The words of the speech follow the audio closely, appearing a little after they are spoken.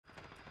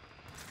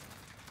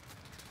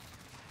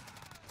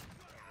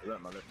I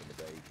learnt my lesson with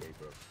the AK,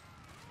 bro.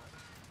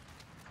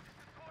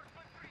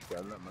 Yeah,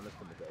 I learnt my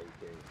lesson with the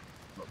AK.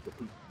 Not to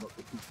peek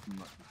too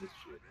much with this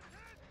shit.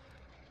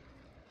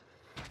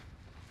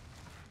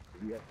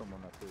 If you have someone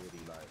that's already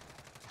like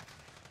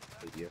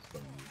ADS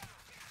on you,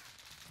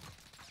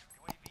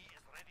 UAV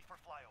is ready for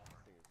flyover.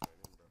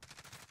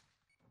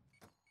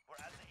 We're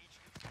at the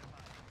HQ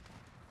standby.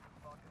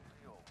 Falcon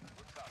 3-0.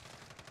 Good copy.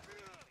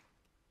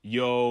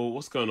 Yo,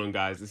 what's going on,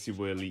 guys? It's your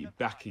boy Elite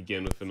back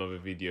again with another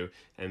video,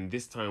 and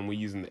this time we're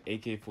using the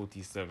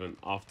AK47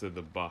 after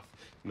the buff.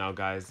 Now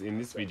guys, in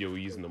this video we're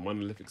using the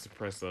monolithic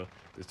suppressor,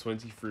 the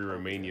 23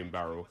 Romanian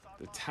barrel,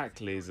 the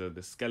tac laser,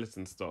 the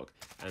skeleton stock,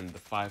 and the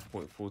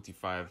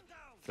 5.45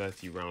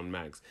 30 round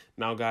mags.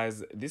 Now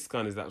guys, this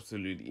gun is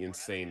absolutely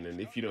insane, and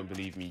if you don't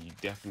believe me, you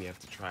definitely have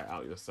to try it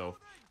out yourself.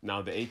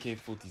 Now the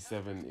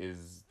AK47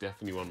 is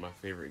definitely one of my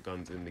favorite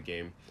guns in the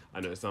game. I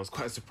know it sounds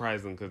quite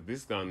surprising because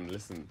this gun,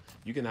 listen,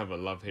 you can have a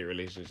love-hate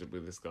relationship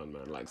with this gun,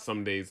 man. Like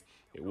some days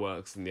it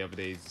works and the other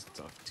days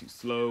it's too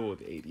slow, or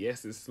the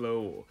ADS is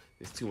slow, or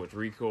there's too much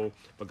recoil.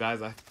 But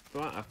guys, I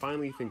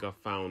finally think I've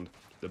found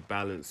the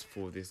balance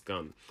for this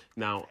gun.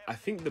 Now, I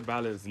think the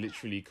balance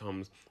literally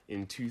comes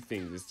in two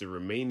things. It's the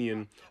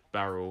Romanian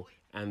barrel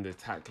and the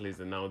tac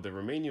laser. Now, the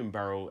Romanian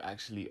barrel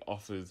actually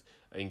offers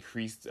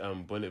increased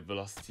bullet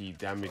velocity,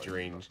 damage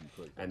range,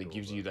 and it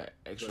gives you that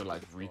extra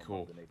like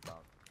recoil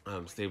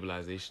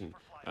stabilization.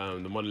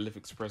 The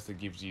monolithic suppressor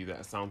gives you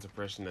that sound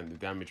suppression and the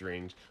damage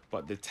range,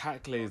 but the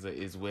tac laser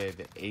is where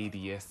the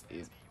ADS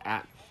is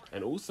at.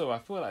 And also I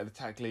feel like the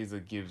tac laser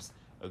gives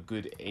a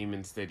good aim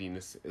and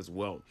steadiness as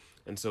well.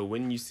 And so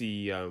when you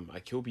see I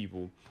kill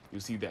people,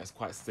 you'll see that it's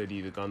quite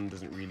steady. The gun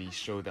doesn't really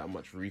show that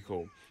much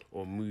recoil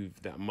or move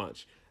that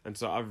much. And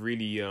so I've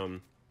really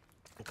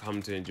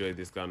come to enjoy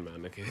this gun,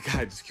 man. Okay, the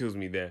guy just kills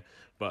me there.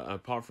 But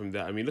apart from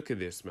that, I mean, look at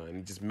this, man.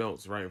 It just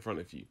melts right in front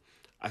of you.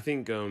 I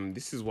think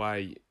this is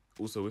why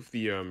also with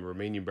the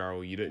Romanian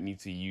barrel, you don't need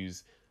to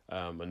use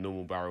a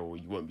normal barrel, or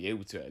you won't be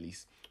able to at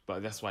least.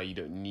 But that's why you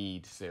don't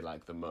need, say,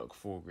 like the Merc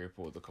foregrip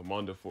or the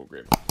Commander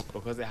foregrip,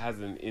 because it has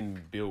an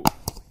inbuilt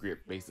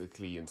grip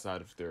basically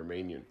inside of the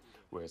Romanian,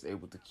 where it's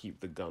able to keep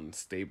the gun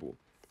stable.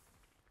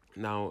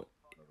 Now,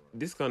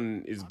 this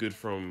gun is good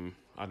from,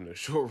 I don't know,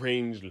 short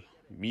range,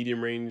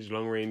 medium range,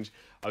 long range.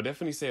 I'll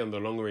definitely say on the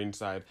long range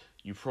side,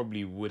 you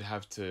probably would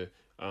have to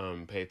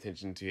pay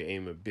attention to your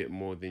aim a bit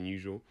more than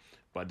usual.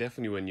 But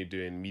definitely when you're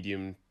doing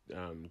medium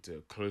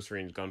to close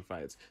range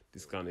gunfights,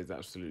 this gun is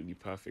absolutely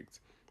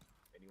perfect.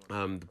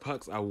 The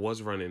perks I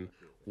was running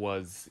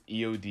was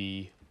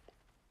EOD,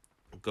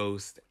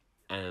 Ghost,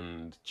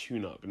 and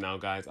Tune Up. Now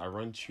guys, I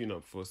run Tune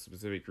Up for a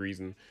specific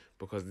reason,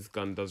 because this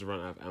gun does run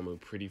out of ammo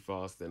pretty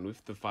fast, and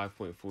with the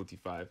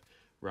 5.45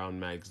 round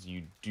mags,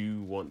 you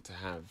do want to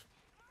have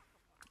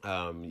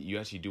you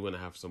actually do want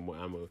to have some more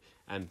ammo,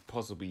 and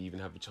possibly even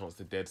have a chance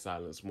to dead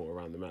silence more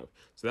around the map.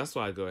 So that's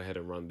why I go ahead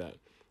and run that.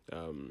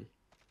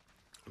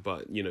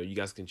 But you know, you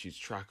guys can choose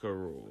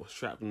tracker or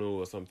shrapnel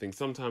or something.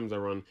 Sometimes I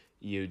run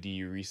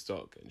EOD,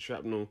 restock, and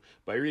shrapnel,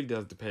 but it really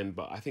does depend.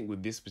 But I think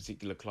with this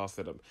particular class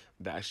setup,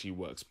 that actually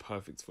works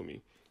perfect for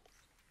me.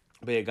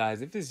 But yeah,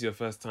 guys, if this is your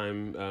first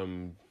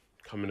time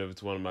coming over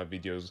to one of my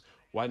videos,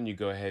 why don't you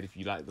go ahead, if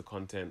you like the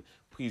content,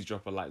 please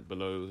drop a like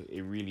below.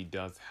 It really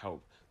does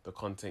help the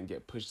content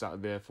get pushed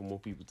out there for more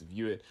people to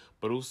view it.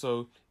 But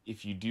also,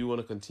 if you do want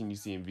to continue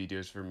seeing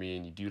videos from me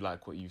and you do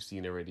like what you've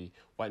seen already,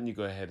 why don't you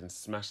go ahead and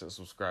smash that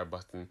subscribe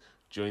button,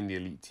 join the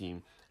elite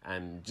team,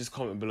 and just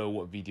comment below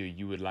what video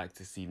you would like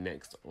to see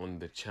next on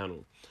the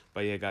channel.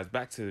 But yeah, guys,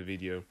 back to the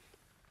video.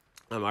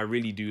 I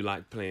really do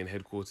like playing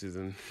headquarters,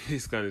 and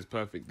this gun is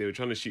perfect. They were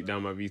trying to shoot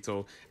down my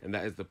VTOL, and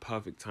that is the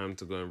perfect time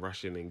to go and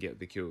rush in and get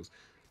the kills.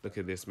 Look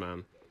at this,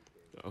 man.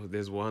 Oh,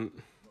 there's one.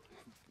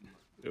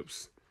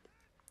 Oops.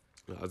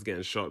 I was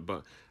getting shot,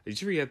 but you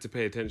just really had to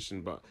pay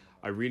attention. But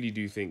I really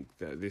do think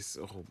that this,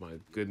 oh my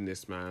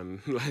goodness,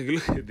 man. Like,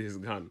 look at this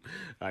gun.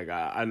 Like,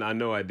 I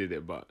know I did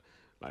it, but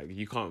like,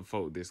 you can't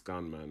fault this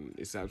gun, man.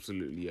 It's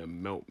absolutely a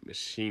melt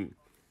machine.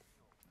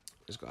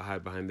 Just gotta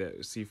hide behind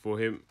that. See for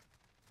him.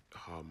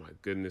 Oh my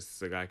goodness,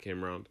 the guy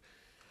came around.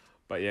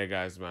 But yeah,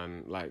 guys,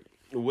 man, like,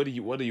 what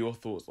are your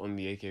thoughts on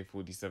the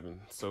AK47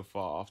 so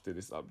far after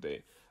this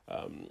update?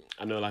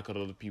 I know like a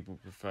lot of people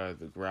prefer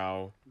the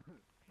Growl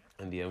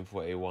and the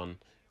M4A1,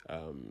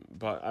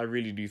 but I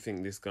really do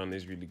think this gun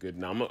is really good.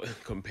 Now, I'm not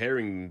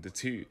comparing the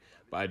two,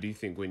 but I do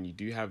think when you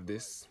do have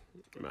this,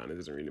 man, it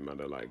doesn't really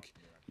matter. Like,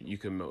 you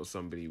can melt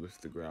somebody with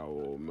the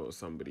Growl or melt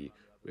somebody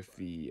with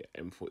the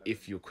M4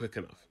 if you're quick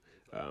enough.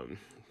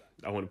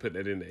 I want to put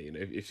that in there, you know,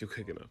 if you're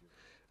quick enough.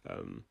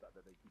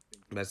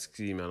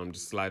 Basically, man, I'm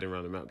just sliding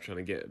around the map trying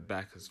to get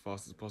back as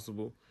fast as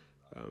possible.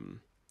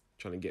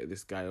 Trying to get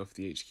this guy off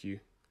the HQ.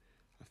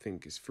 I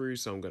think it's through,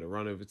 so I'm going to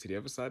run over to the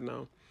other side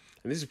now.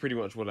 And this is pretty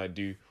much what I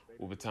do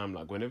all the time.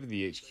 Like, whenever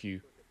the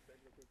HQ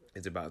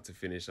is about to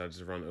finish, I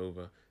just run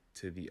over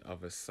to the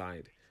other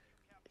side.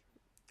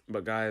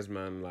 But guys,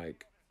 man,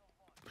 like,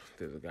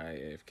 there's a guy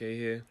AFK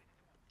here.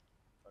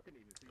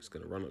 I'm just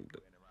going to run up.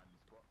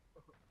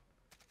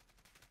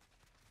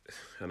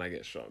 And I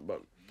get shot.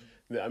 But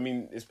I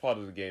mean, it's part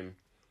of the game.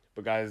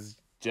 But guys,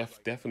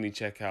 Jeff, definitely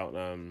check out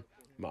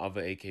my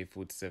other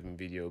AK-47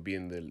 video. It'll be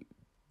in the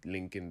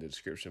link in the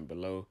description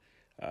below.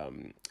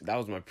 That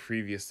was my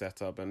previous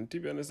setup, and to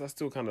be honest, I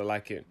still kind of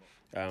like it.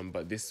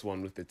 But this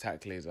one with the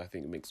tack laser, I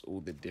think makes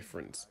all the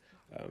difference.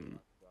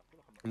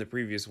 In the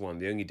previous one,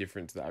 the only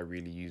difference that I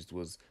really used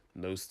was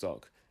no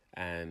stock,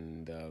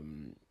 and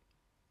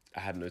I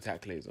had no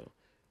tack laser.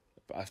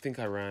 But I think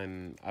I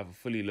ran either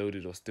fully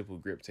loaded or stipple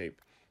grip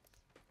tape.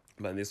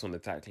 But in this one, the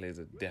tack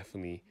laser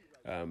definitely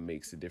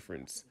makes a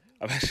difference.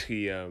 I've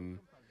actually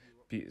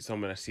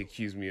someone actually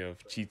accused me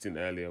of cheating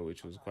earlier,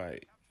 which was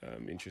quite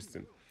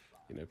interesting.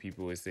 You know,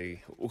 people always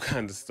say all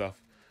kinds of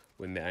stuff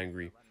when they're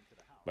angry.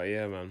 But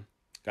yeah, man,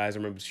 guys,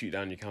 remember to shoot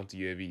down your counter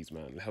UAVs,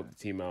 man. Help the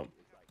team out.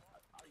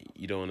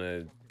 You don't want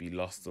to be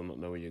lost or not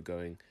know where you're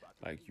going.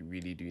 Like, you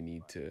really do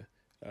need to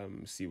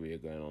see where you're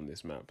going on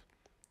this map.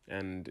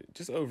 And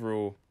just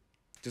overall,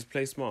 just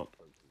play smart.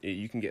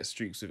 You can get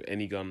streaks with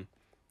any gun.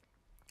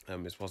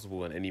 It's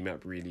possible on any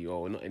map, really,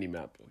 or not any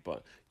map,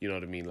 but you know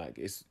what I mean. Like,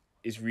 it's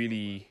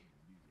really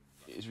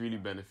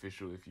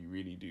beneficial if you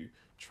really do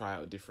try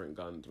out different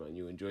guns, man.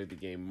 You enjoy the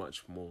game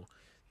much more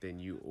than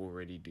you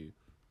already do.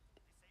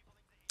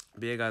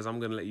 But yeah, guys, I'm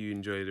gonna let you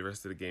enjoy the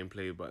rest of the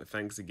gameplay. But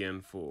thanks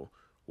again for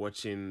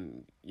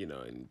watching, you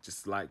know, and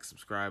just like,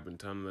 subscribe, and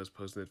turn on those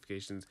post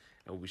notifications.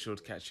 And we'll be sure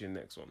to catch you in the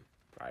next one.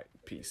 All right,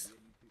 peace.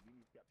 We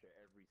need to capture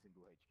every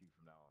single HQ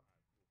from now on.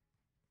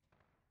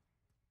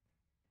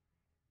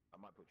 I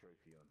might put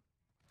trophy on.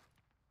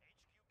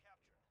 HQ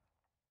captured.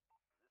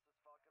 This is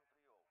Falcon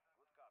 3-0.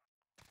 Good copy.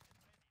 It's ready.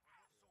 We move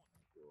soon.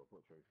 Sure, I'll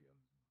put trophy on.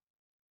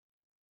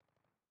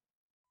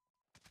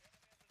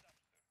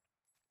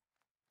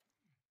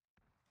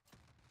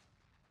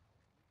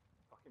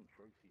 Fucking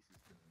trophy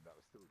system that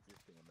was still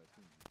existing and those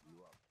things just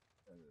blew up.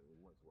 It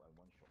was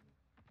one shot me.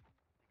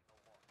 Signal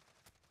lost.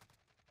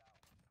 Down.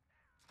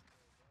 Suspect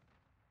in airstrike.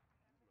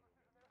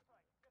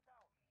 Get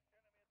down.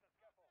 Enemy at the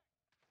scaffold.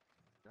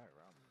 Guy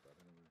around me, but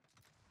I don't know.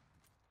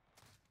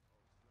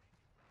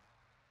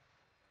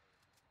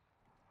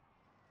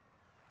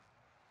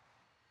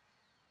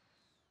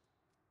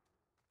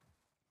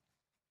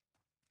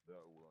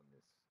 They're all on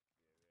this.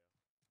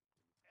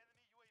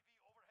 Enemy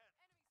UAV overhead.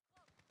 Enemies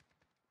close.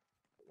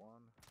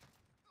 One.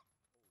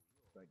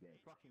 They're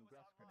getting fucking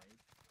gas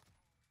grenades.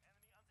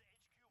 Enemy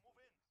on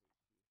the HQ.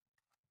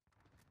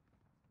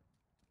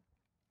 Move in.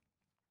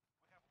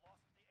 We have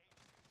lost the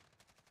HQ.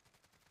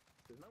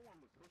 Because no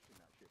one was pushing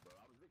that shit, bro.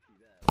 I was literally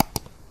there. Like,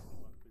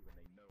 run through and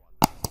they know I'm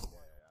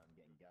there. I'm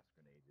getting gas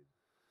grenaded.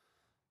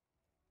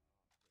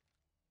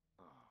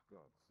 Oh,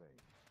 God's sake.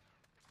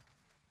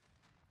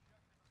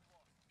 Objective is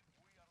lost.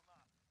 We are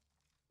not.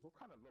 What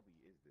kind of lobby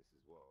is this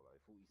as well?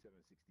 Like 47,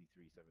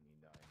 63,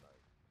 79,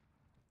 like...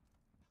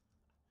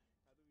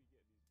 How do we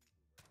get these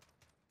people, bro?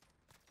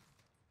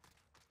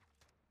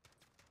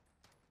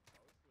 I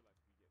always feel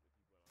like we get the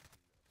people on our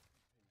team that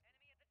are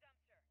Enemy at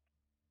the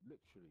dumpster.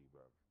 Literally,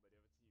 bro. but the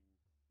other team.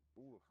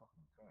 All the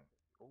fucking time.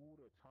 All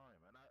the time.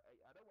 And